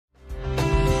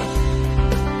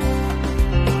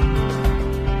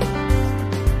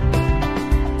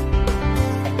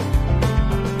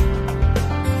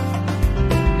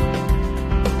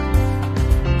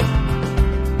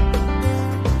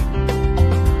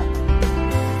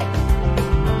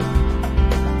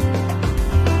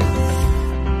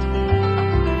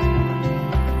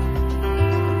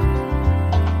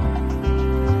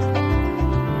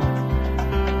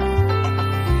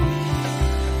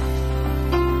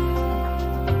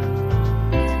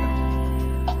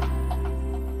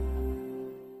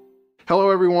Hello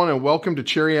everyone and welcome to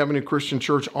Cherry Avenue Christian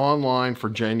Church online for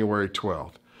January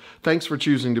 12th. Thanks for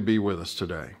choosing to be with us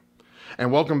today.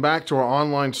 And welcome back to our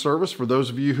online service for those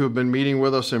of you who have been meeting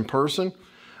with us in person.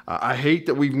 I hate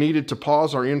that we've needed to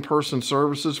pause our in-person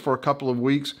services for a couple of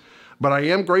weeks, but I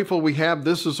am grateful we have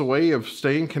this as a way of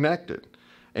staying connected.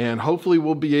 And hopefully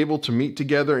we'll be able to meet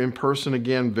together in person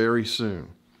again very soon,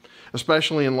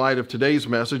 especially in light of today's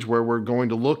message where we're going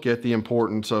to look at the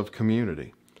importance of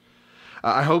community.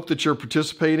 I hope that you're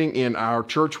participating in our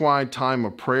church-wide time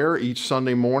of prayer each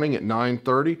Sunday morning at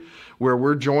 9:30, where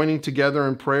we're joining together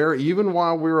in prayer even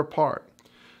while we're apart.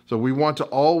 So we want to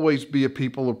always be a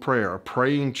people of prayer, a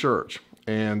praying church,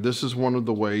 and this is one of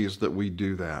the ways that we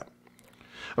do that.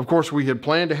 Of course, we had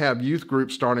planned to have youth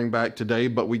groups starting back today,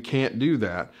 but we can't do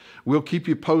that. We'll keep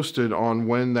you posted on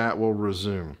when that will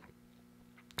resume.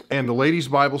 And the ladies'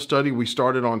 Bible study we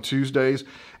started on Tuesdays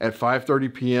at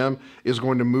 5:30 p.m. is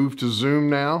going to move to Zoom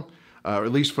now,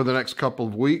 at least for the next couple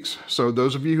of weeks. So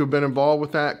those of you who have been involved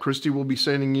with that, Christy will be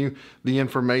sending you the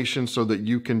information so that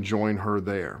you can join her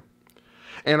there.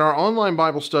 And our online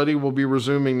Bible study will be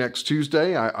resuming next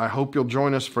Tuesday. I hope you'll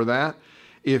join us for that.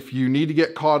 If you need to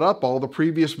get caught up, all the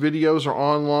previous videos are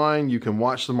online. You can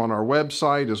watch them on our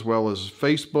website as well as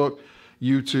Facebook,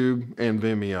 YouTube, and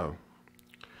Vimeo.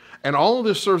 And all of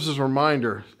this serves as a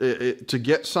reminder to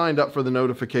get signed up for the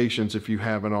notifications if you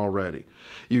haven't already.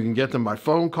 You can get them by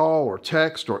phone call or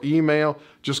text or email.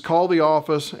 Just call the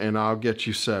office and I'll get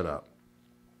you set up.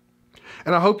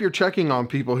 And I hope you're checking on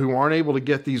people who aren't able to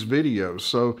get these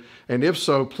videos. And if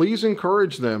so, please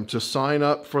encourage them to sign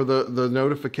up for the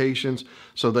notifications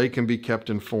so they can be kept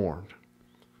informed.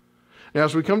 Now,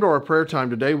 as we come to our prayer time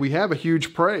today, we have a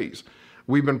huge praise.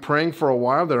 We've been praying for a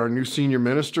while that our new senior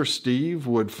minister, Steve,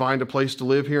 would find a place to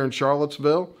live here in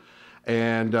Charlottesville.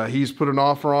 And he's put an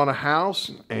offer on a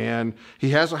house, and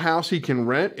he has a house he can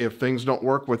rent if things don't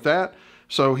work with that.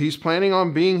 So he's planning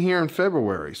on being here in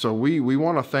February. So we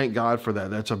want to thank God for that.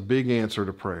 That's a big answer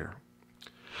to prayer.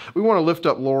 We want to lift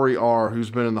up Lori R., who's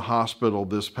been in the hospital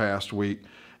this past week,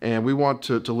 and we want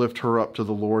to lift her up to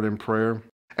the Lord in prayer.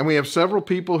 And we have several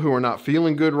people who are not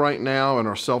feeling good right now and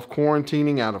are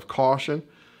self-quarantining out of caution,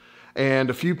 and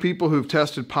a few people who've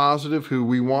tested positive who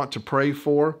we want to pray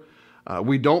for.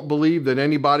 We don't believe that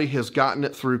anybody has gotten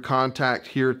it through contact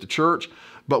here at the church,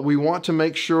 but we want to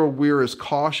make sure we're as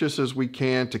cautious as we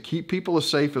can to keep people as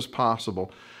safe as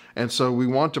possible. And so we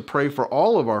want to pray for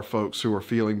all of our folks who are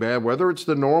feeling bad, whether it's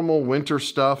the normal winter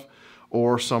stuff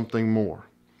or something more.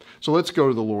 So let's go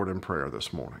to the Lord in prayer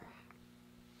this morning.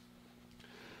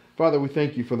 Father, we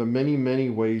thank you for the many, many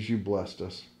ways you blessed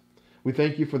us. We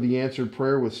thank you for the answered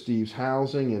prayer with Steve's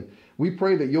housing, and we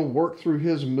pray that you'll work through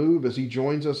his move as he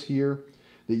joins us here,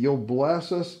 that you'll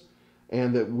bless us,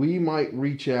 and that we might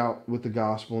reach out with the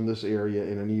gospel in this area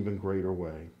in an even greater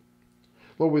way.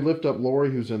 Lord, we lift up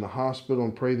Lori, who's in the hospital,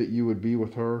 and pray that you would be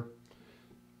with her.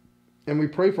 And we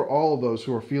pray for all of those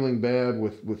who are feeling bad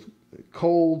with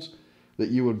colds,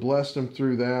 that you would bless them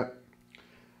through that.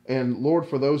 And Lord,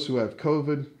 for those who have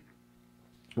COVID,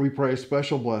 we pray a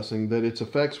special blessing that its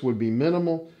effects would be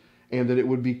minimal and that it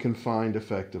would be confined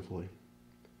effectively.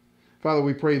 Father,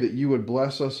 we pray that you would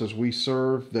bless us as we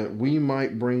serve, that we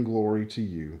might bring glory to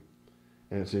you.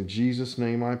 And it's in Jesus'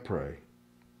 name I pray.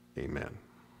 Amen.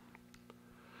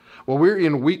 Well, we're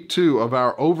in week 2 of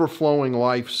our Overflowing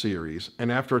Life series, and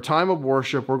after a time of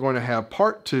worship, we're going to have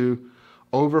part 2,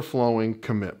 Overflowing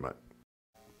Commitment.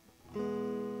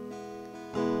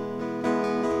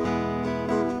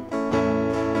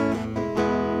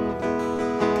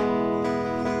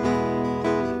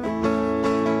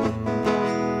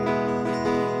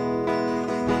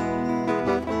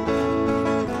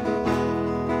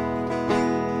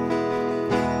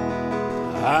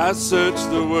 I searched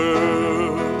the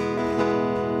world,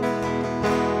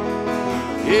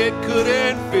 it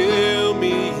couldn't fill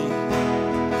me.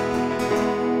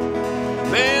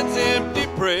 Man's empty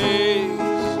praise,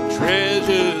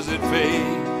 treasures and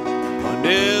faith are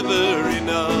never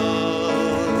enough.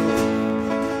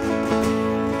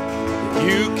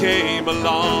 You came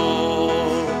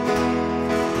along,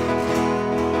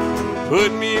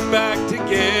 put me back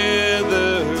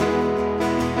together.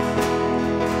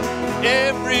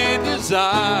 Every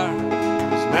desire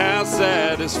is now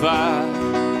satisfied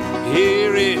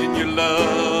here in your love.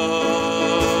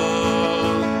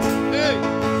 Hey.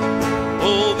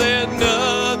 Oh, there's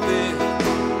nothing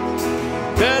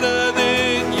better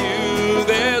than you.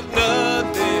 There's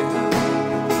nothing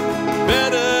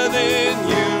better than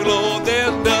you, Lord.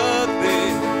 There's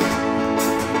nothing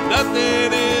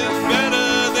is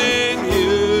better than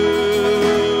you.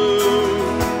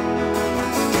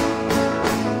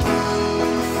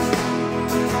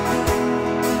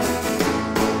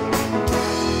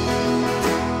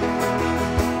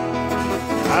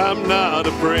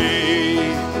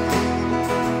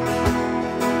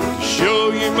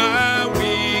 you my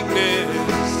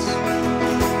weakness,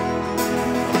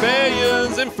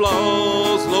 failures and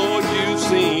flaws. Lord, you've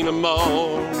seen them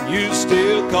all. You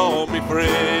still call me friend.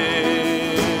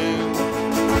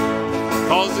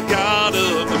 'Cause the God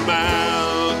of the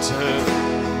mountain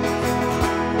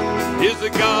is the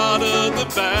God of the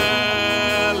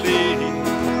valley.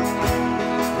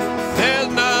 There's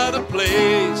not a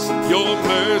place your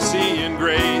mercy and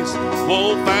grace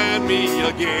won't find me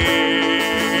again.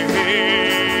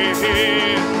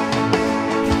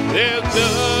 There's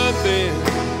nothing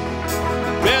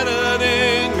better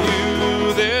than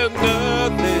you. There's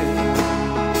nothing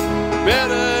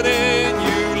better than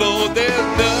you, Lord.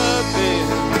 There's nothing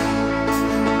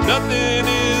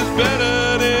is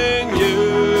better than you.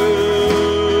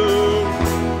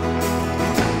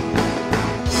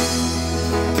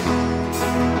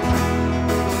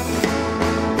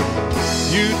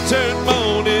 You turn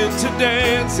mourning to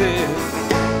dancing.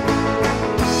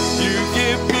 You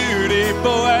give beauty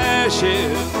for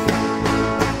ashes.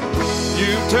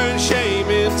 You turn shame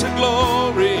into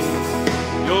glory.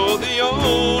 You're the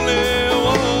only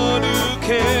one who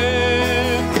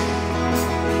can.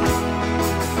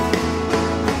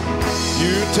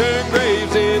 You turn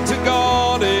graves into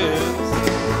gardens.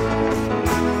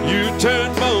 You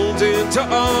turn bones into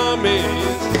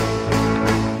armies.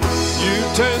 You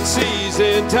turn seas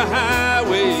into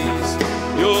highways.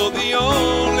 You're the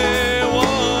only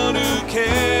one who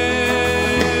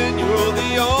can. You're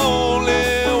the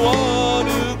only one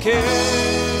who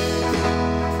can.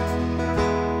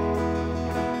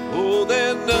 Oh,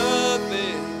 there's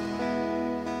nothing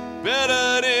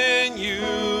better than you.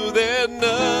 There's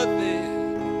nothing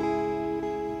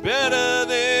better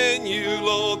than you,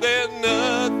 Lord. There's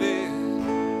nothing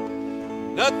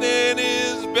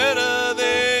is better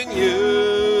than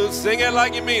you. Sing it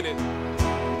like you mean it.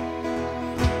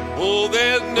 Oh,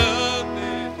 there's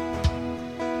nothing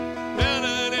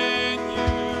better than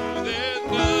you. There's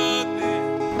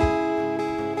nothing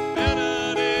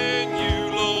better than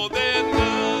you, Lord. There's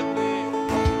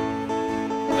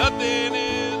nothing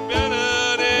is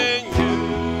better than you.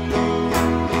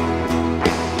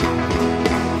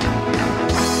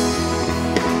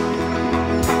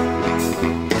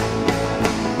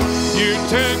 You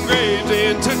turn graves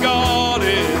into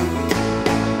gardens.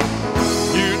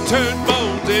 You turn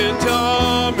bones into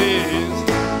armies.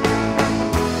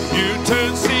 You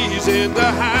turn seas into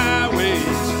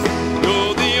highways.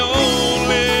 You're the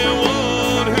only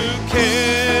one who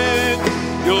can.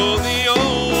 You're the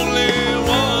only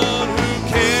one who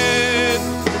can.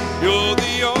 You're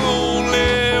the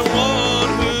only one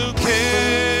who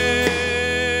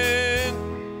can.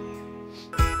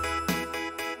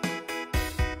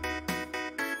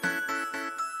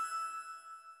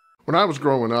 When I was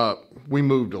growing up, we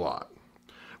moved a lot.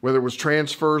 Whether it was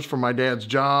transfers from my dad's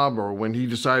job or when he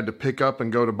decided to pick up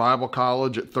and go to Bible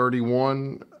college at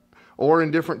 31 or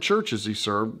in different churches he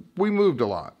served, we moved a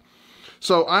lot.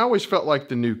 So I always felt like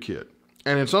the new kid.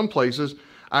 And in some places,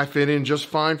 I fit in just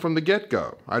fine from the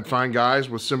get-go. I'd find guys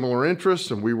with similar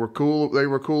interests and they were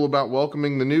cool about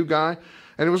welcoming the new guy,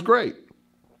 and it was great.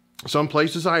 Some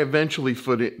places I eventually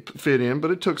fit in, but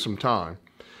it took some time.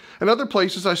 And other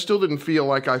places I still didn't feel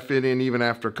like I fit in even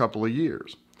after a couple of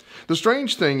years. The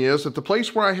strange thing is that the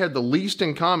place where I had the least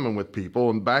in common with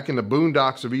people, and back in the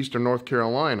boondocks of eastern North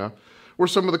Carolina, were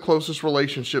some of the closest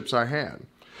relationships I had.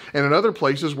 And in other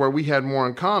places where we had more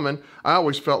in common, I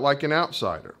always felt like an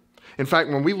outsider. In fact,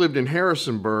 when we lived in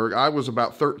Harrisonburg, I was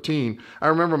about 13. I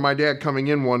remember my dad coming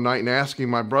in one night and asking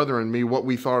my brother and me what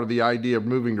we thought of the idea of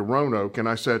moving to Roanoke. And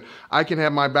I said, I can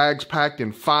have my bags packed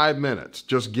in 5 minutes.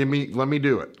 Just let me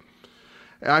do it.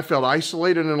 And I felt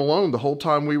isolated and alone the whole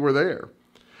time we were there.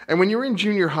 And when you're in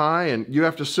junior high and you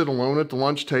have to sit alone at the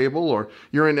lunch table, or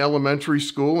you're in elementary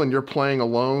school and you're playing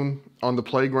alone on the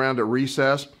playground at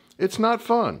recess, it's not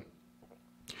fun.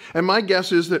 And my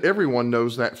guess is that everyone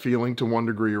knows that feeling to one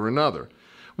degree or another.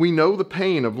 We know the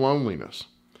pain of loneliness.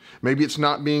 Maybe it's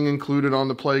not being included on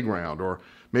the playground, or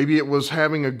maybe it was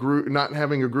not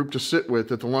having a group to sit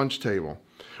with at the lunch table,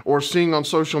 or seeing on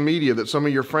social media that some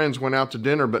of your friends went out to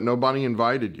dinner but nobody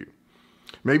invited you.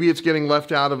 Maybe it's getting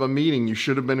left out of a meeting you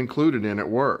should have been included in at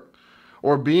work,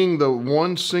 or being the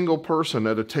one single person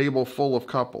at a table full of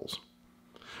couples.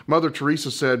 Mother Teresa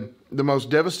said, the most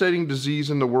devastating disease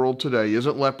in the world today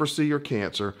isn't leprosy or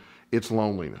cancer, it's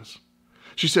loneliness.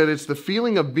 She said it's the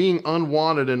feeling of being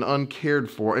unwanted and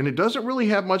uncared for, and it doesn't really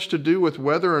have much to do with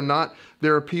whether or not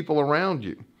there are people around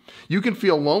you. You can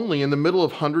feel lonely in the middle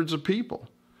of hundreds of people.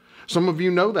 Some of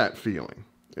you know that feeling.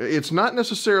 It's not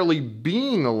necessarily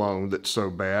being alone that's so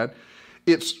bad,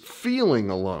 it's feeling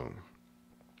alone.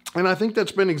 And I think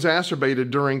that's been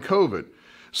exacerbated during COVID.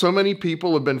 So many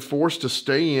people have been forced to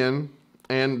stay in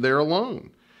and they're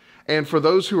alone. And for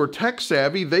those who are tech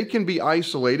savvy, they can be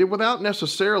isolated without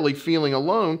necessarily feeling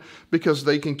alone because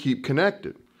they can keep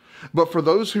connected. But for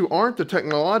those who aren't the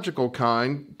technological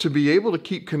kind, to be able to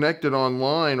keep connected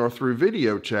online or through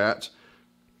video chats,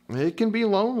 it can be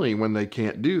lonely when they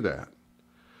can't do that.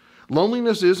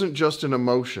 Loneliness isn't just an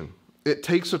emotion. It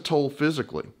takes a toll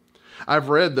physically. I've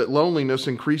read that loneliness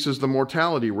increases the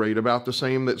mortality rate about the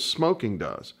same that smoking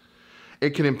does.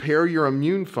 It can impair your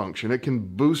immune function. It can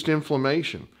boost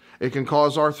inflammation. It can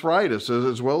cause arthritis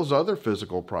as well as other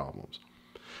physical problems.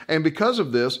 And because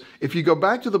of this, if you go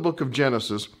back to the book of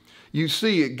Genesis, you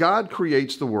see God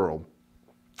creates the world.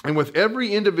 And with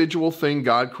every individual thing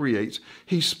God creates,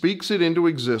 he speaks it into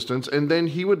existence, and then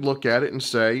he would look at it and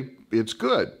say, it's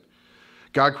good.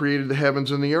 God created the heavens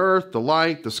and the earth, the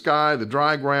light, the sky, the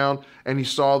dry ground, and he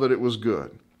saw that it was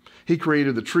good. He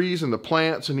created the trees and the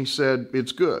plants, and he said,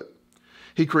 it's good.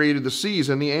 He created the seas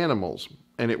and the animals,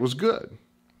 and it was good.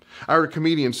 I heard a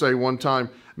comedian say one time,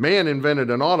 man invented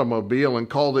an automobile and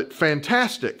called it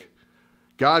fantastic.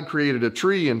 God created a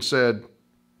tree and said,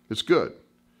 it's good.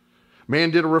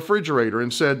 Man did a refrigerator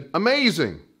and said,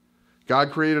 amazing.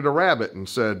 God created a rabbit and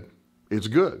said, it's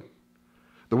good.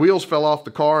 The wheels fell off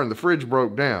the car and the fridge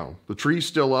broke down. The tree's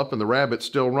still up and the rabbit's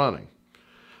still running.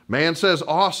 Man says,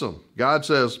 awesome. God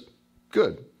says,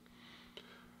 good.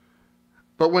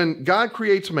 But when God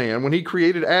creates man, when he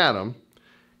created Adam,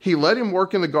 he let him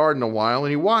work in the garden a while and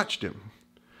he watched him.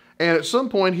 And at some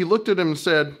point he looked at him and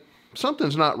said,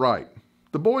 something's not right.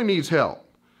 The boy needs help.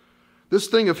 This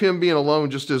thing of him being alone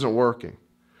just isn't working.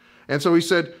 And so he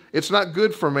said, it's not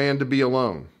good for man to be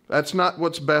alone. That's not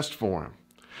what's best for him.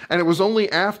 And it was only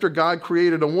after God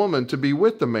created a woman to be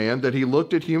with the man that he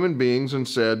looked at human beings and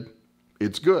said,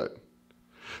 it's good.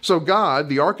 So God,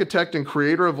 the architect and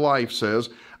creator of life, says,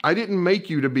 I didn't make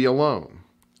you to be alone.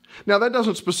 Now that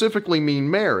doesn't specifically mean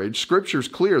marriage. Scripture's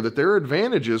clear that there are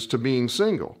advantages to being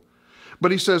single.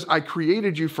 But he says, I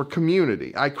created you for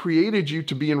community. I created you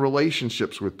to be in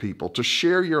relationships with people, to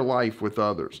share your life with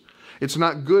others. It's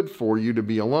not good for you to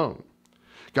be alone.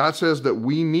 God says that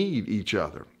we need each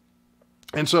other.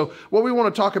 And so what we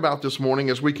want to talk about this morning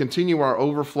as we continue our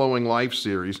Overflowing Life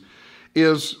series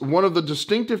is one of the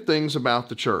distinctive things about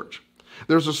the church.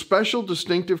 There's a special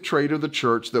distinctive trait of the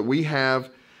church that we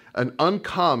have an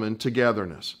uncommon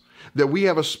togetherness, that we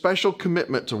have a special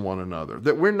commitment to one another,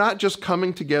 that we're not just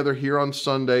coming together here on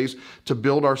Sundays to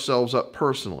build ourselves up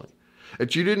personally,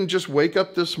 that you didn't just wake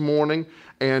up this morning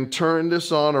and turn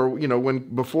this on, or, when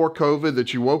before COVID,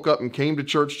 that you woke up and came to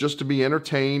church just to be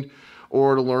entertained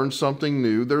or to learn something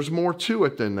new. There's more to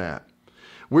it than that.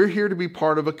 We're here to be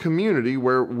part of a community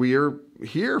where we're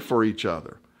here for each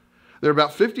other. There are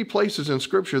about 50 places in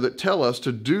Scripture that tell us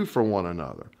to do for one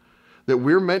another, that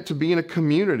we're meant to be in a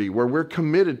community where we're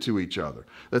committed to each other,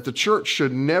 that the church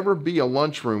should never be a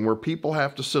lunchroom where people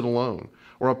have to sit alone,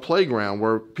 or a playground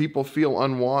where people feel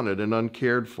unwanted and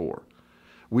uncared for.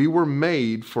 We were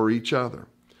made for each other.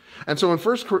 And so in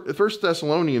 1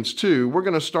 Thessalonians 2, we're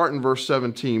going to start in verse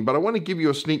 17, but I want to give you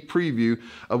a sneak preview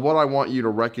of what I want you to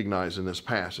recognize in this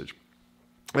passage.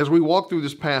 As we walk through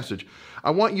this passage, I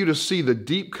want you to see the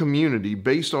deep community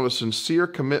based on a sincere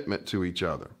commitment to each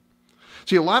other.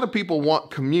 See, a lot of people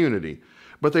want community,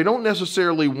 but they don't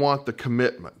necessarily want the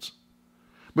commitments.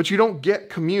 But you don't get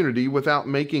community without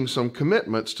making some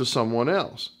commitments to someone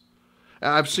else.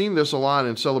 I've seen this a lot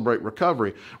in Celebrate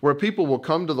Recovery, where people will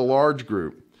come to the large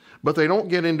group, but they don't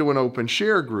get into an open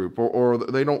share group, or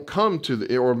they don't come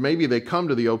to or maybe they come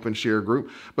to the open share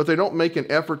group, but they don't make an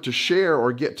effort to share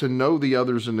or get to know the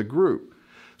others in the group.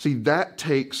 See, that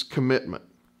takes commitment.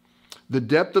 The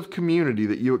depth of community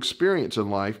that you experience in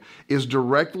life is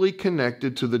directly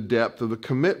connected to the depth of the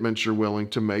commitments you're willing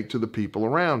to make to the people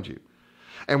around you.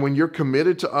 And when you're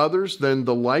committed to others, then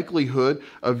the likelihood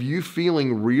of you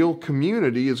feeling real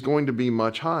community is going to be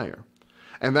much higher.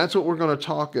 And that's what we're going to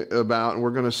talk about and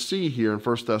we're going to see here in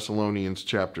 1 Thessalonians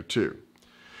chapter 2.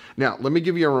 Now, let me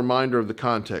give you a reminder of the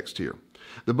context here.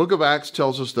 The book of Acts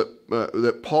tells us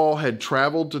that Paul had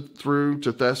traveled through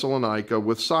to Thessalonica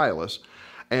with Silas.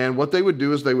 And what they would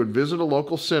do is they would visit a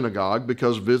local synagogue,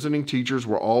 because visiting teachers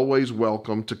were always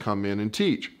welcome to come in and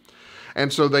teach.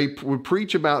 And so they would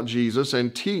preach about Jesus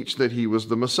and teach that he was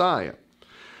the Messiah.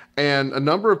 And a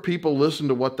number of people listened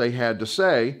to what they had to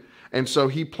say. And so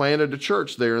he planted a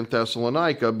church there in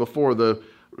Thessalonica before the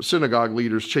synagogue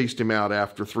leaders chased him out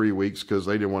after 3 weeks because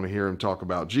they didn't want to hear him talk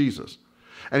about Jesus.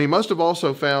 And he must have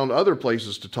also found other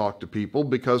places to talk to people,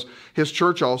 because his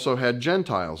church also had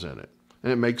Gentiles in it.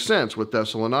 And it makes sense with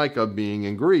Thessalonica being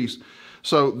in Greece,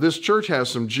 So this church has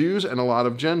some Jews and a lot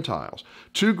of Gentiles,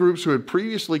 two groups who had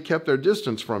previously kept their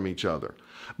distance from each other,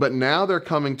 but now they're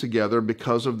coming together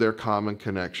because of their common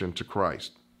connection to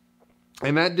Christ.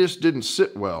 And that just didn't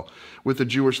sit well with the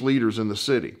Jewish leaders in the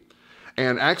city.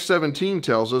 And Acts 17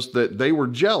 tells us that they were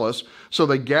jealous, so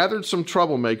they gathered some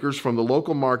troublemakers from the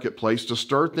local marketplace to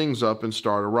stir things up and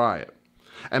start a riot.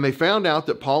 And they found out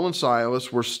that Paul and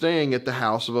Silas were staying at the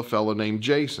house of a fellow named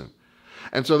Jason.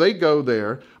 And so they go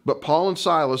there, but Paul and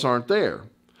Silas aren't there.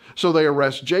 So they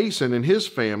arrest Jason and his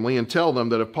family and tell them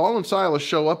that if Paul and Silas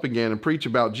show up again and preach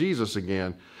about Jesus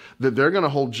again, that they're going to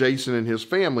hold Jason and his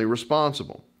family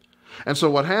responsible. And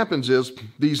so what happens is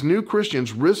these new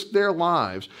Christians risked their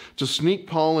lives to sneak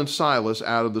Paul and Silas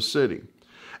out of the city.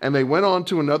 And they went on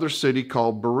to another city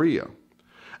called Berea.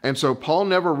 And so Paul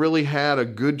never really had a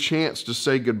good chance to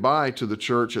say goodbye to the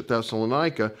church at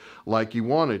Thessalonica like he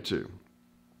wanted to.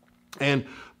 And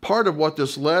part of what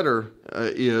this letter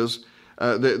is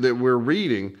that we're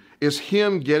reading is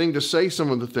him getting to say some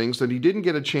of the things that he didn't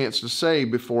get a chance to say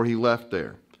before he left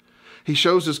there. He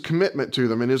shows his commitment to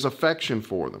them and his affection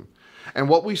for them. And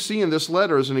what we see in this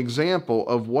letter is an example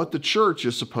of what the church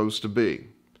is supposed to be.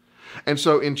 And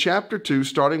so in chapter 2,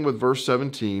 starting with verse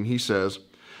 17, he says,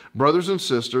 "Brothers and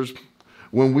sisters,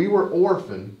 when we were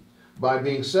orphaned by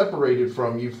being separated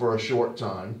from you for a short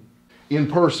time, in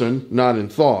person, not in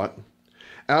thought,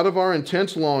 out of our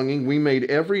intense longing, we made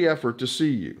every effort to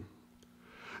see you."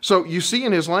 So you see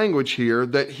in his language here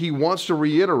that he wants to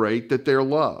reiterate that they're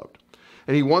loved.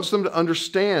 And he wants them to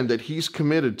understand that he's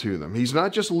committed to them. He's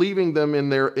not just leaving them in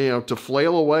their, to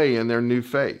flail away in their new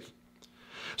faith.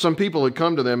 Some people had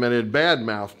come to them and had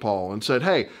badmouthed Paul and said,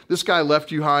 "Hey, this guy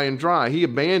left you high and dry. He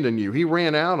abandoned you. He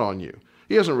ran out on you.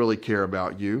 He doesn't really care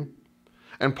about you."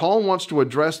 And Paul wants to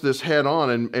address this head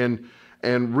on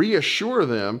and reassure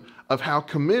them of how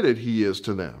committed he is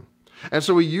to them. And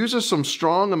so he uses some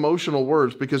strong emotional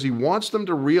words because he wants them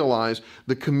to realize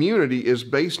the community is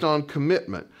based on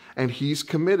commitment, and he's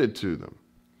committed to them.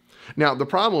 Now, the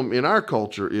problem in our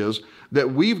culture is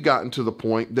that we've gotten to the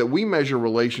point that we measure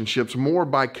relationships more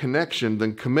by connection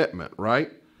than commitment,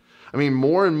 right? I mean,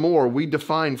 more and more we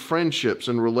define friendships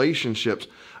and relationships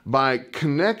by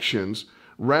connections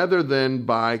rather than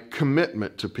by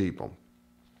commitment to people.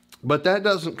 But that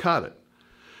doesn't cut it.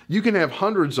 You can have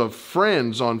hundreds of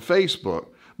friends on Facebook,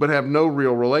 but have no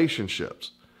real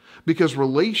relationships, because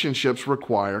relationships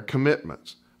require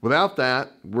commitments. Without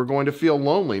that, we're going to feel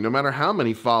lonely, no matter how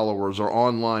many followers or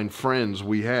online friends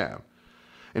we have.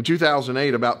 In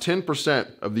 2008, about 10%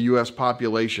 of the U.S.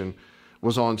 population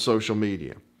was on social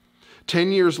media.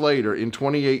 10 years later, in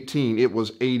 2018, it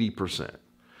was 80%.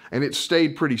 And it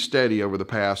stayed pretty steady over the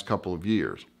past couple of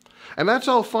years. And that's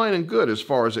all fine and good as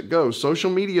far as it goes.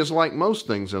 Social media is like most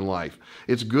things in life.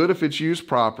 It's good if it's used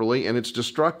properly, and it's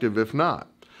destructive if not.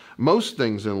 Most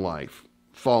things in life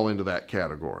fall into that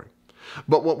category.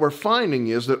 But what we're finding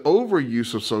is that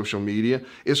overuse of social media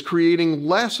is creating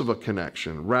less of a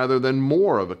connection rather than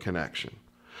more of a connection.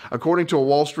 According to a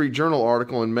Wall Street Journal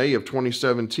article in May of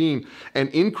 2017, an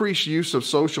increased use of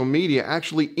social media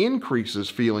actually increases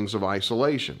feelings of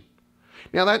isolation.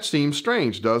 Now that seems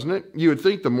strange, doesn't it? You would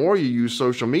think the more you use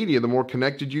social media, the more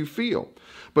connected you feel.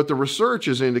 But the research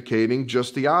is indicating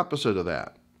just the opposite of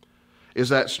that. Is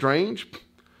that strange?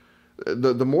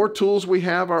 The more tools we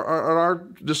have at our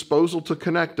disposal to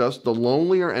connect us, the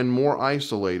lonelier and more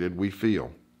isolated we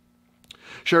feel.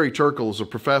 Sherry Turkle is a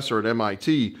professor at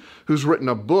MIT who's written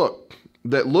a book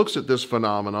that looks at this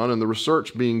phenomenon and the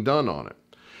research being done on it.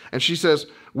 And she says,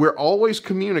 we're always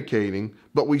communicating,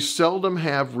 but we seldom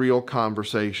have real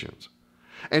conversations.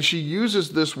 And she uses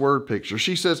this word picture.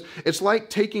 She says, it's like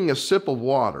taking a sip of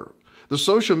water, the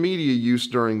social media use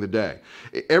during the day.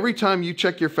 Every time you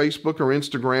check your Facebook or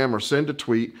Instagram or send a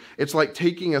tweet, it's like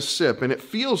taking a sip, and it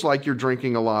feels like you're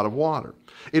drinking a lot of water.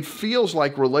 It feels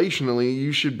like relationally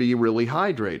you should be really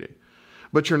hydrated,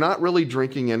 but you're not really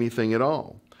drinking anything at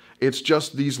all. It's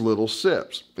just these little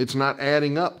sips. It's not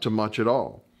adding up to much at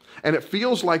all. And it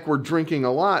feels like we're drinking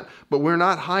a lot, but we're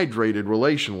not hydrated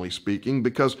relationally speaking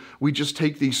because we just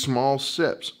take these small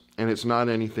sips and it's not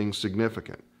anything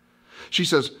significant. She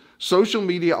says, social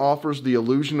media offers the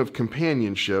illusion of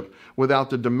companionship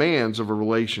without the demands of a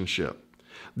relationship.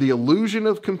 The illusion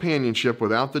of companionship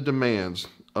without the demands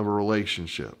of a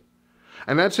relationship.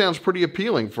 And that sounds pretty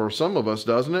appealing for some of us,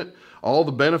 doesn't it? All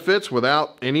the benefits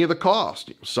without any of the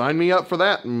cost. Sign me up for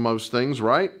that in most things,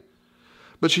 right?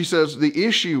 But she says the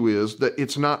issue is that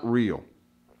it's not real.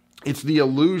 It's the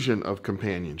illusion of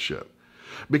companionship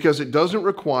because it doesn't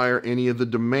require any of the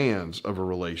demands of a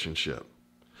relationship.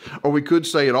 Or we could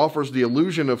say it offers the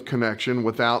illusion of connection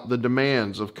without the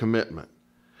demands of commitment.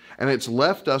 and it's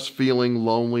left us feeling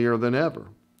lonelier than ever.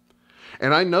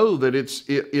 And I know that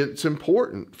it's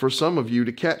important for some of you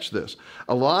to catch this.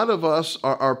 A lot of us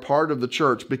are part of the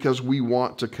church because we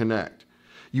want to connect.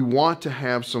 You want to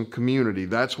have some community.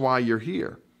 That's why you're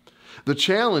here. The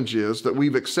challenge is that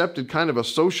we've accepted kind of a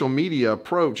social media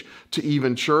approach to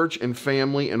even church and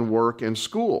family and work and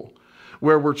school,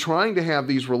 where we're trying to have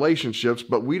these relationships,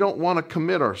 but we don't want to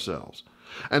commit ourselves.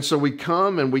 And so we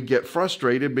come and we get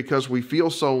frustrated because we feel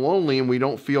so lonely and we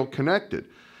don't feel connected.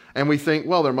 And we think,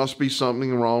 well, there must be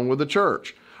something wrong with the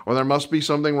church, or there must be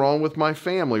something wrong with my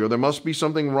family, or there must be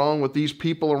something wrong with these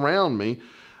people around me,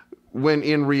 when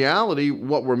in reality,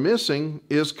 what we're missing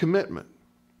is commitment.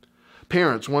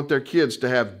 Parents want their kids to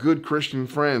have good Christian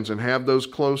friends and have those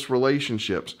close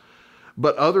relationships,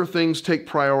 but other things take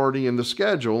priority in the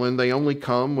schedule, and they only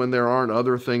come when there aren't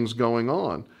other things going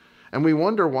on. And we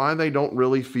wonder why they don't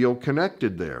really feel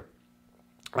connected there.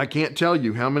 I can't tell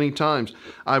you how many times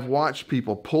I've watched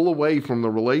people pull away from the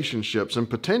relationships and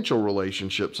potential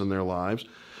relationships in their lives,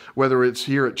 whether it's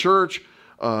here at church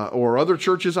or other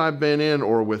churches I've been in,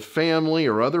 or with family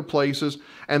or other places,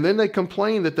 and then they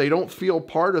complain that they don't feel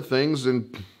part of things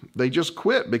and they just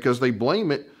quit because they blame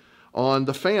it on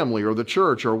the family or the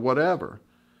church or whatever.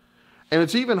 And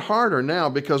it's even harder now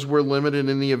because we're limited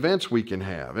in the events we can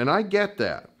have. And I get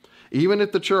that, even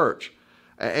at the church.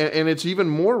 And it's even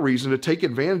more reason to take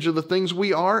advantage of the things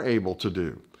we are able to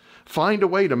do. Find a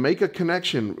way to make a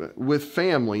connection with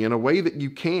family in a way that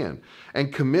you can,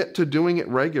 and commit to doing it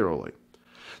regularly.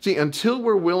 See, until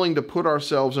we're willing to put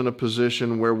ourselves in a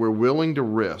position where we're willing to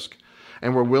risk,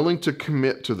 and we're willing to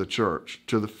commit to the church,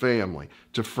 to the family,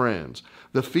 to friends,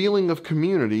 the feeling of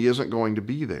community isn't going to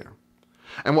be there.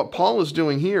 And what Paul is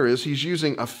doing here is he's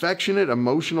using affectionate,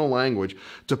 emotional language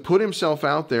to put himself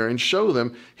out there and show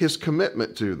them his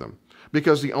commitment to them.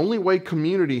 Because the only way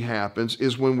community happens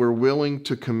is when we're willing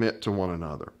to commit to one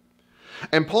another.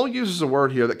 And Paul uses a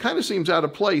word here that kind of seems out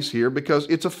of place here because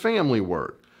it's a family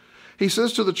word. He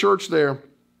says to the church there,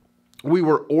 we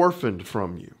were orphaned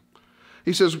from you.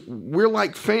 He says, we're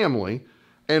like family,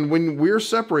 and when we're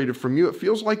separated from you, it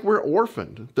feels like we're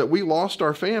orphaned, that we lost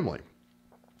our family.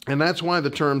 And that's why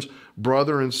the terms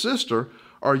brother and sister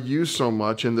are used so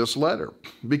much in this letter,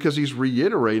 because he's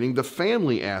reiterating the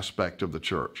family aspect of the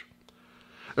church.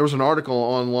 There was an article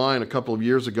online a couple of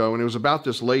years ago, and it was about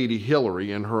this lady,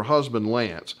 Hillary, and her husband,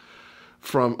 Lance,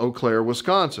 from Eau Claire,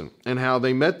 Wisconsin, and how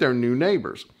they met their new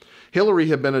neighbors. Hillary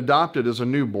had been adopted as a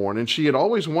newborn, and she had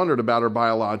always wondered about her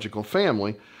biological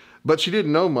family, but she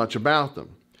didn't know much about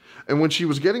them. And when she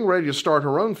was getting ready to start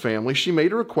her own family, she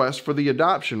made a request for the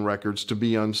adoption records to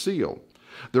be unsealed.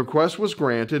 The request was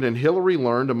granted, and Hillary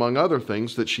learned, among other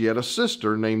things, that she had a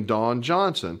sister named Dawn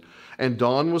Johnson, and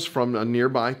Dawn was from a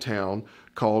nearby town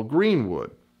called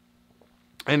Greenwood.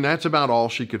 And that's about all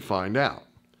she could find out.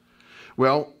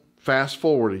 Well, fast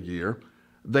forward a year,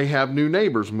 they have new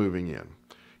neighbors moving in.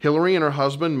 Hillary and her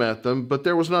husband met them, but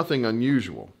there was nothing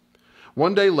unusual.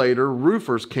 One day later,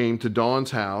 roofers came to Dawn's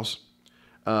house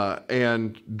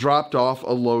and dropped off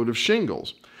a load of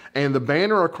shingles. And the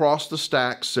banner across the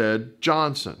stack said,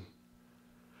 Johnson.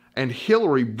 And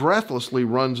Hillary breathlessly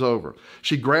runs over.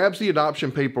 She grabs the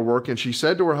adoption paperwork and she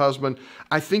said to her husband,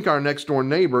 I think our next door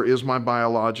neighbor is my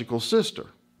biological sister.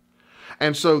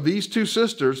 And so these two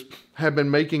sisters have been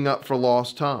making up for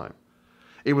lost time.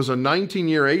 It was a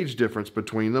 19-year age difference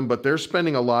between them, but they're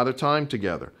spending a lot of time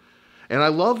together. And I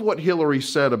love what Hillary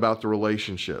said about the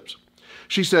relationships.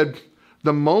 She said,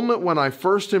 the moment when I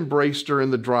first embraced her in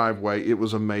the driveway, it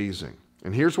was amazing.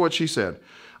 And here's what she said.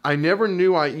 I never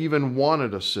knew I even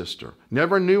wanted a sister.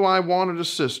 Never knew I wanted a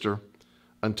sister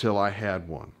until I had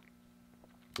one.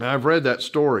 Now, I've read that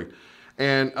story,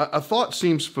 and a thought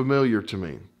seems familiar to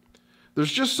me.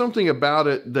 There's just something about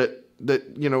it that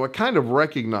I kind of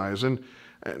recognize, and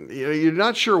you're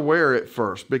not sure where at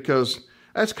first, because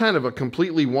that's kind of a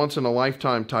completely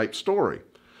once-in-a-lifetime type story.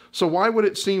 So why would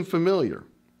it seem familiar?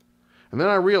 And then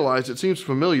I realized it seems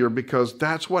familiar because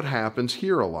that's what happens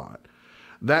here a lot.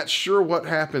 That's sure what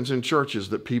happens in churches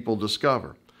that people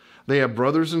discover. They have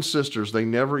brothers and sisters they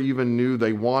never even knew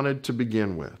they wanted to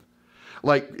begin with.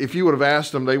 Like, if you would have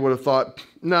asked them, they would have thought,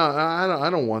 no, I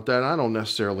don't want that. I don't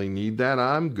necessarily need that.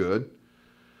 I'm good.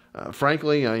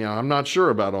 Frankly, I'm not sure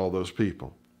about all those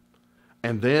people.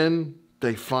 And then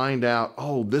they find out,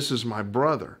 oh, this is my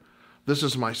brother. This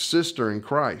is my sister in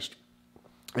Christ.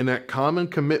 And that common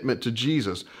commitment to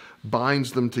Jesus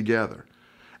binds them together.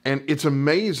 And it's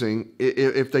amazing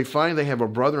if they find they have a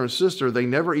brother and sister they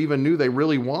never even knew they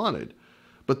really wanted,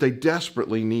 but they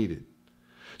desperately needed.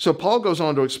 So Paul goes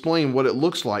on to explain what it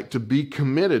looks like to be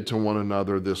committed to one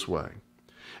another this way.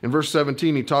 In verse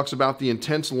 17, he talks about the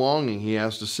intense longing he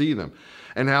has to see them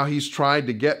and how he's tried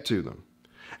to get to them.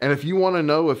 And if you want to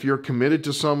know if you're committed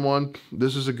to someone,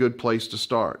 this is a good place to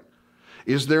start.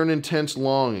 Is there an intense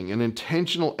longing, an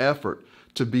intentional effort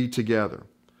to be together?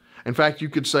 In fact, you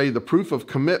could say the proof of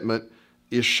commitment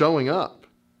is showing up.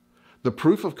 The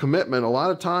proof of commitment a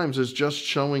lot of times is just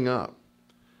showing up.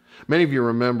 Many of you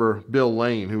remember Bill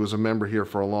Lane, who was a member here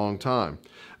for a long time.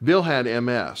 Bill had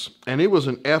MS, and it was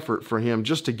an effort for him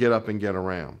just to get up and get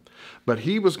around. But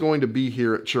he was going to be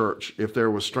here at church if there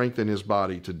was strength in his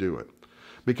body to do it,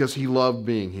 because he loved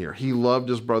being here. He loved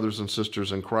his brothers and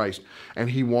sisters in Christ, and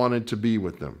he wanted to be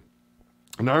with them.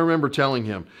 And I remember telling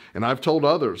him, and I've told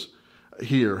others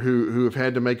here who have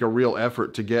had to make a real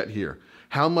effort to get here,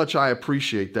 how much I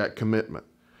appreciate that commitment.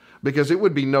 Because it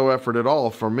would be no effort at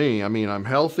all for me. I mean, I'm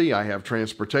healthy, I have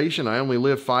transportation, I only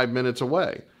live 5 minutes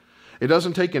away. It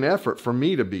doesn't take an effort for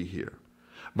me to be here.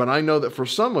 But I know that for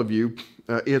some of you,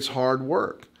 it's hard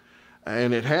work.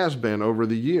 And it has been over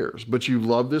the years. But you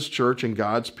love this church and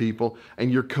God's people,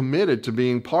 and you're committed to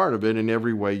being part of it in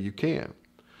every way you can.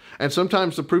 And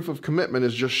sometimes the proof of commitment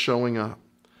is just showing up.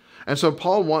 And so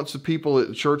Paul wants the people at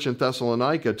the church in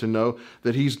Thessalonica to know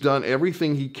that he's done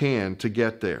everything he can to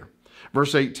get there.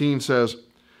 Verse 18 says,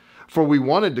 "For we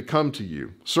wanted to come to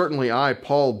you. Certainly I,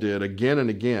 Paul, did again and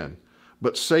again,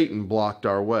 but Satan blocked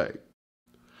our way."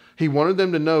 He wanted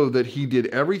them to know that he did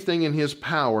everything in his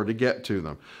power to get to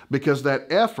them, because that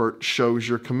effort shows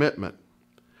your commitment.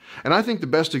 And I think the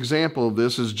best example of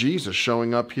this is Jesus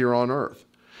showing up here on earth,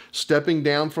 stepping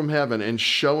down from heaven and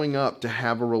showing up to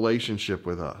have a relationship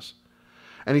with us.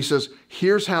 And he says,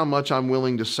 here's how much I'm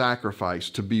willing to sacrifice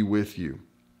to be with you.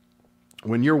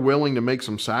 When you're willing to make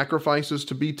some sacrifices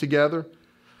to be together,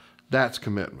 that's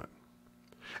commitment.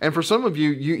 And for some of you,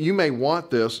 you may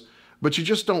want this, but you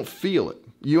just don't feel it.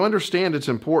 You understand it's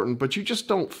important, but you just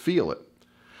don't feel it.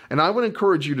 And I would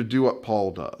encourage you to do what Paul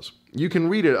does. You can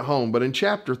read it at home, but in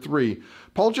chapter 3,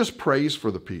 Paul just prays for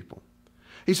the people.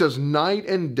 He says, night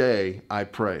and day I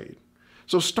prayed.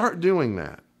 So start doing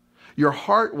that. Your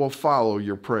heart will follow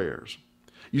your prayers.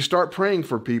 You start praying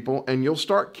for people, and you'll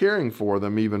start caring for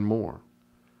them even more.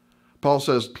 Paul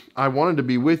says, I wanted to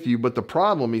be with you, but the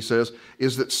problem, he says,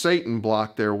 is that Satan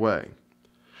blocked their way.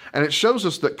 And it shows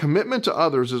us that commitment to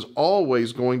others is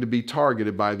always going to be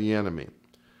targeted by the enemy.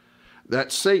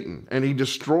 That's Satan, and he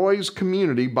destroys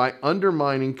community by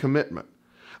undermining commitment.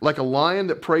 Like a lion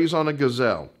that preys on a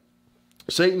gazelle,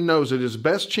 Satan knows that his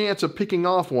best chance of picking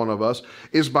off one of us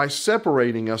is by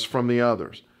separating us from the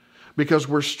others, because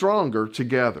we're stronger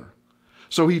together.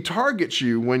 So he targets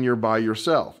you when you're by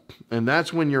yourself, and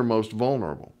that's when you're most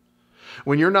vulnerable.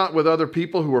 When you're not with other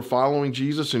people who are following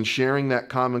Jesus and sharing that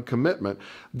common commitment,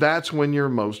 that's when you're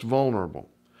most vulnerable.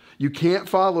 You can't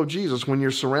follow Jesus when you're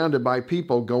surrounded by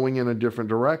people going in a different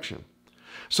direction.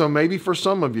 So maybe for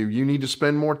some of you, you need to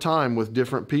spend more time with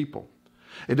different people.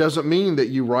 It doesn't mean that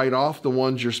you write off the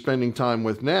ones you're spending time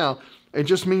with now. It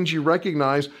just means you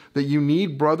recognize that you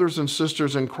need brothers and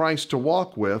sisters in Christ to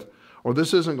walk with, or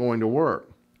this isn't going to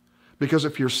work. Because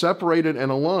if you're separated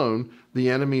and alone, the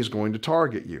enemy is going to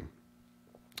target you.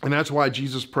 And that's why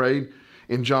Jesus prayed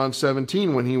in John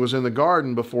 17 when he was in the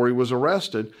garden before he was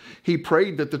arrested. He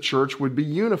prayed that the church would be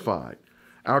unified.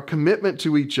 Our commitment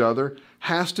to each other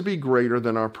has to be greater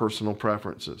than our personal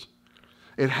preferences.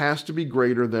 It has to be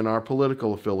greater than our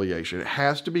political affiliation. It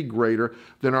has to be greater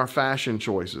than our fashion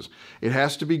choices. It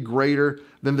has to be greater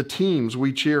than the teams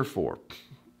we cheer for.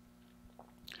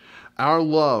 Our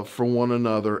love for one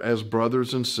another as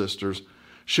brothers and sisters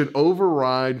should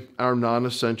override our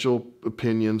non-essential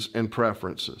opinions and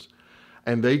preferences.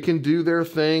 And they can do their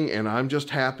thing, and I'm just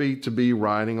happy to be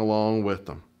riding along with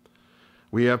them.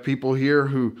 We have people here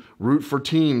who root for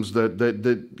teams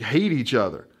that hate each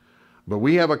other. But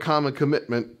we have a common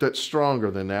commitment that's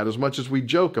stronger than that, as much as we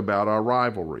joke about our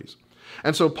rivalries.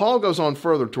 And so Paul goes on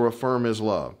further to affirm his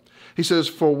love. He says,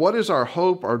 for what is our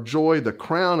hope, our joy, the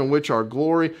crown in which our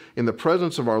glory in the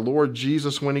presence of our Lord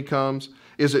Jesus when he comes?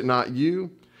 Is it not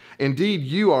you? Indeed,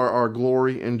 you are our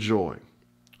glory and joy.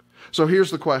 So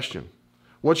here's the question.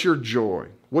 What's your joy?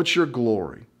 What's your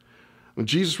glory? When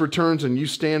Jesus returns and you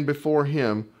stand before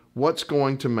him, what's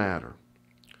going to matter?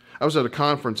 I was at a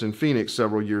conference in Phoenix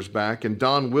several years back, and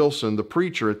Don Wilson, the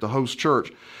preacher at the host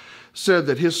church, said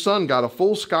that his son got a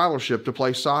full scholarship to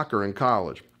play soccer in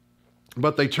college.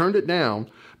 But they turned it down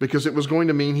because it was going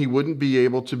to mean he wouldn't be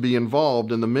able to be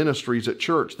involved in the ministries at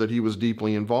church that he was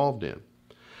deeply involved in.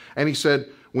 And he said,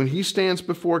 when he stands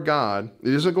before God,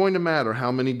 it isn't going to matter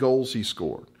how many goals he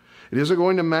scored. It isn't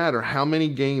going to matter how many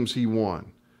games he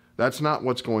won. That's not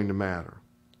what's going to matter.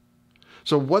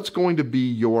 So what's going to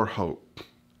be your hope?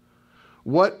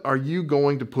 What are you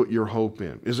going to put your hope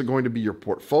in? Is it going to be your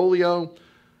portfolio?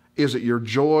 Is it your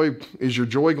joy? Is your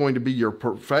joy going to be your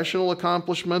professional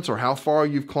accomplishments or how far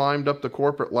you've climbed up the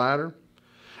corporate ladder?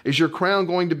 Is your crown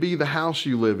going to be the house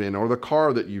you live in or the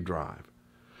car that you drive?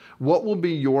 What will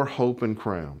be your hope and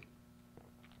crown?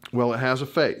 Well, it has a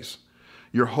face.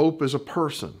 Your hope is a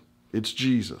person. It's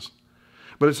Jesus.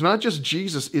 But it's not just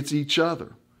Jesus, it's each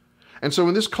other. And so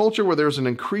in this culture where there's an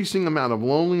increasing amount of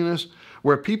loneliness,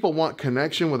 where people want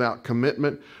connection without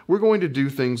commitment, we're going to do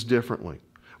things differently.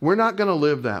 We're not going to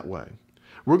live that way.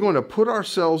 We're going to put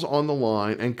ourselves on the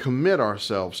line and commit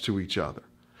ourselves to each other.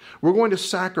 We're going to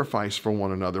sacrifice for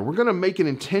one another. We're going to make an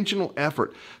intentional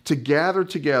effort to gather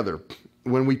together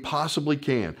when we possibly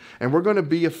can. And we're going to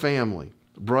be a family,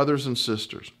 brothers and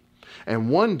sisters.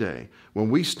 And one day, when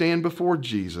we stand before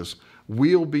Jesus,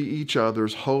 we'll be each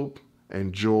other's hope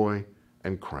and joy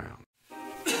and crown.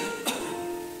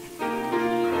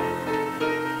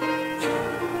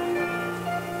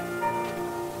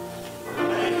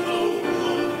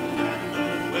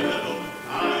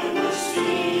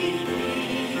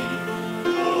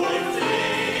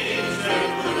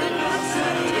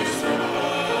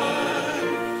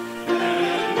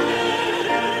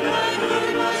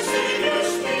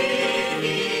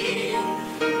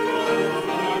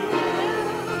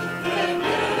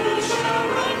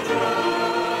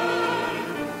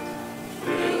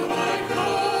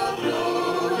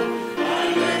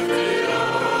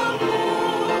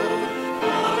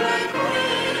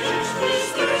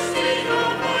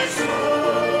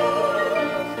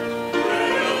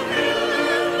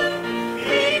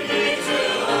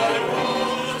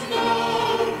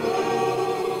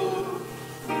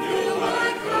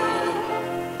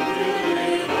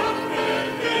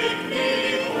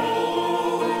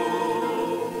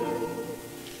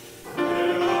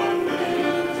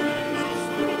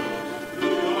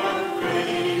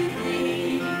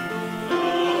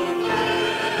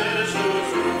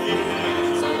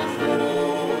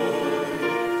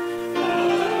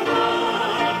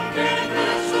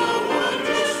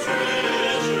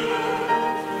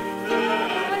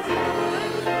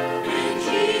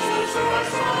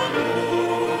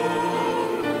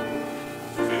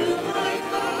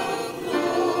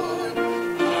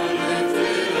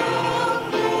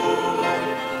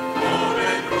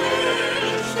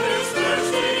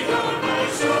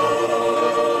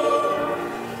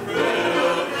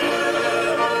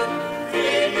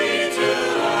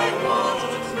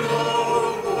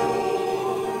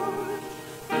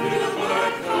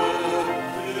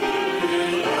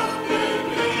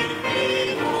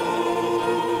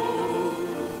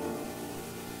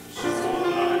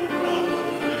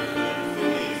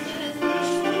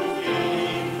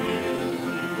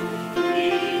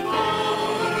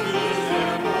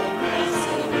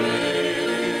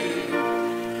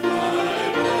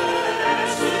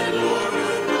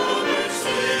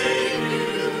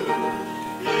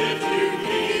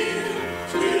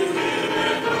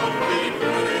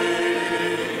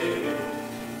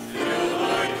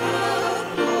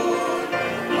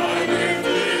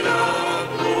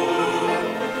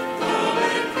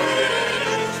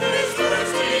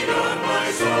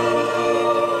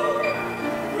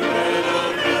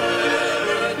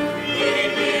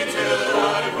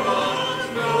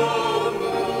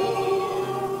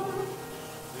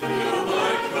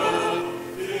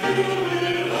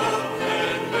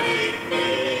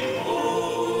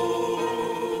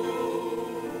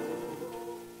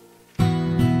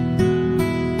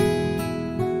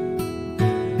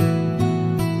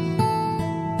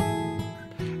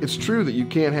 It's true that you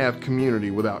can't have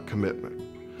community without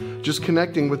commitment. Just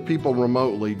connecting with people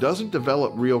remotely doesn't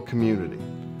develop real community,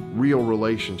 real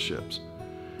relationships.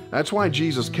 That's why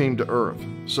Jesus came to earth,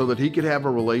 so that he could have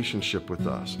a relationship with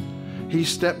us. He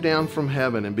stepped down from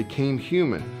heaven and became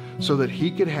human so that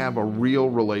he could have a real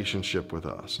relationship with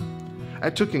us.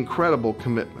 That took incredible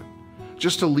commitment,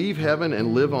 just to leave heaven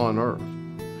and live on earth.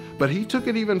 But he took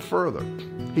it even further.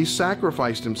 He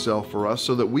sacrificed himself for us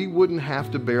so that we wouldn't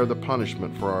have to bear the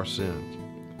punishment for our sins.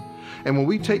 And when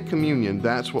we take communion,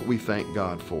 that's what we thank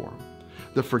God for.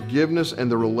 The forgiveness and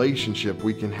the relationship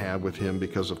we can have with him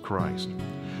because of Christ.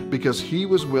 Because he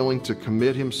was willing to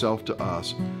commit himself to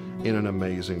us in an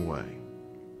amazing way.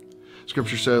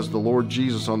 Scripture says the Lord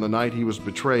Jesus, on the night he was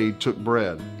betrayed, took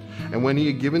bread. And when he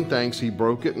had given thanks, he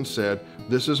broke it and said,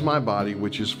 "This is my body,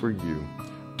 which is for you.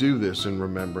 Do this in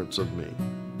remembrance of me."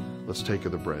 Let's take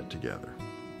of the bread together.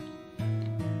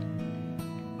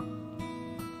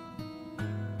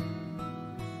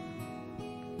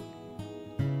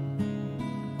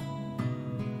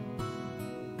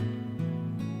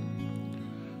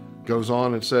 Goes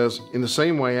on and says, in the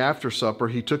same way, after supper,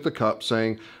 he took the cup,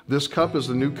 saying, "This cup is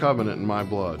the new covenant in my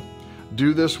blood.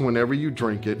 Do this whenever you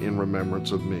drink it in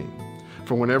remembrance of me.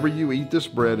 For whenever you eat this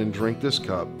bread and drink this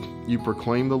cup, you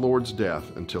proclaim the Lord's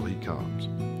death until he comes."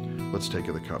 Let's take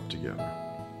the cup together.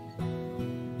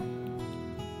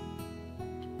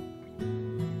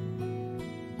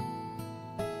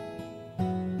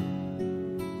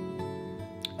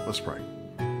 Let's pray.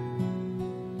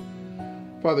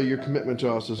 Father, your commitment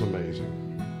to us is amazing.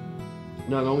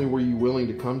 Not only were you willing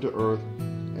to come to earth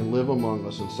and live among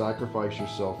us and sacrifice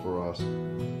yourself for us,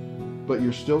 but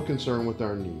you're still concerned with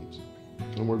our needs,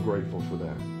 and we're grateful for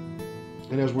that.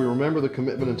 And as we remember the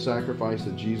commitment and sacrifice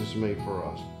that Jesus made for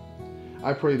us,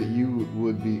 I pray that you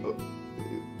would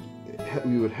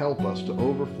help us to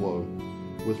overflow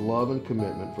with love and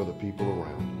commitment for the people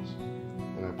around us.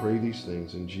 And I pray these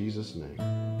things in Jesus' name.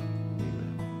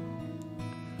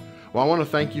 Well, I want to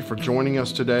thank you for joining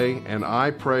us today, and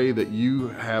I pray that you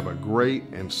have a great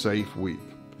and safe week.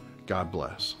 God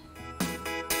bless.